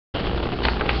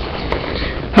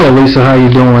Hello, Lisa. How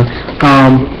you doing?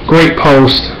 Great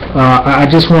post. I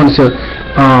just wanted to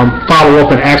follow up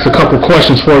and ask a couple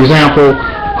questions. For example,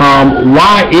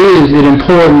 why is it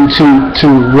important to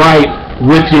write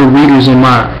with your readers in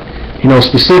mind? You know,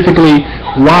 specifically,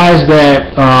 why is that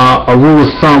a rule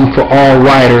of thumb for all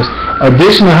writers?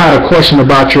 Additionally, I had a question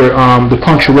about your the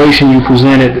punctuation you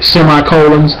presented,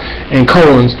 semicolons and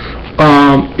colons.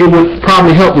 It would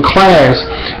probably help the class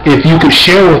if you could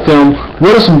share with them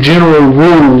what are some general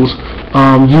rules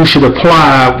you should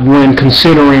apply when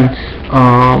considering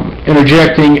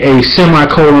interjecting a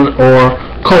semicolon or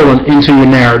colon into your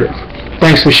narrative.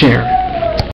 Thanks for sharing.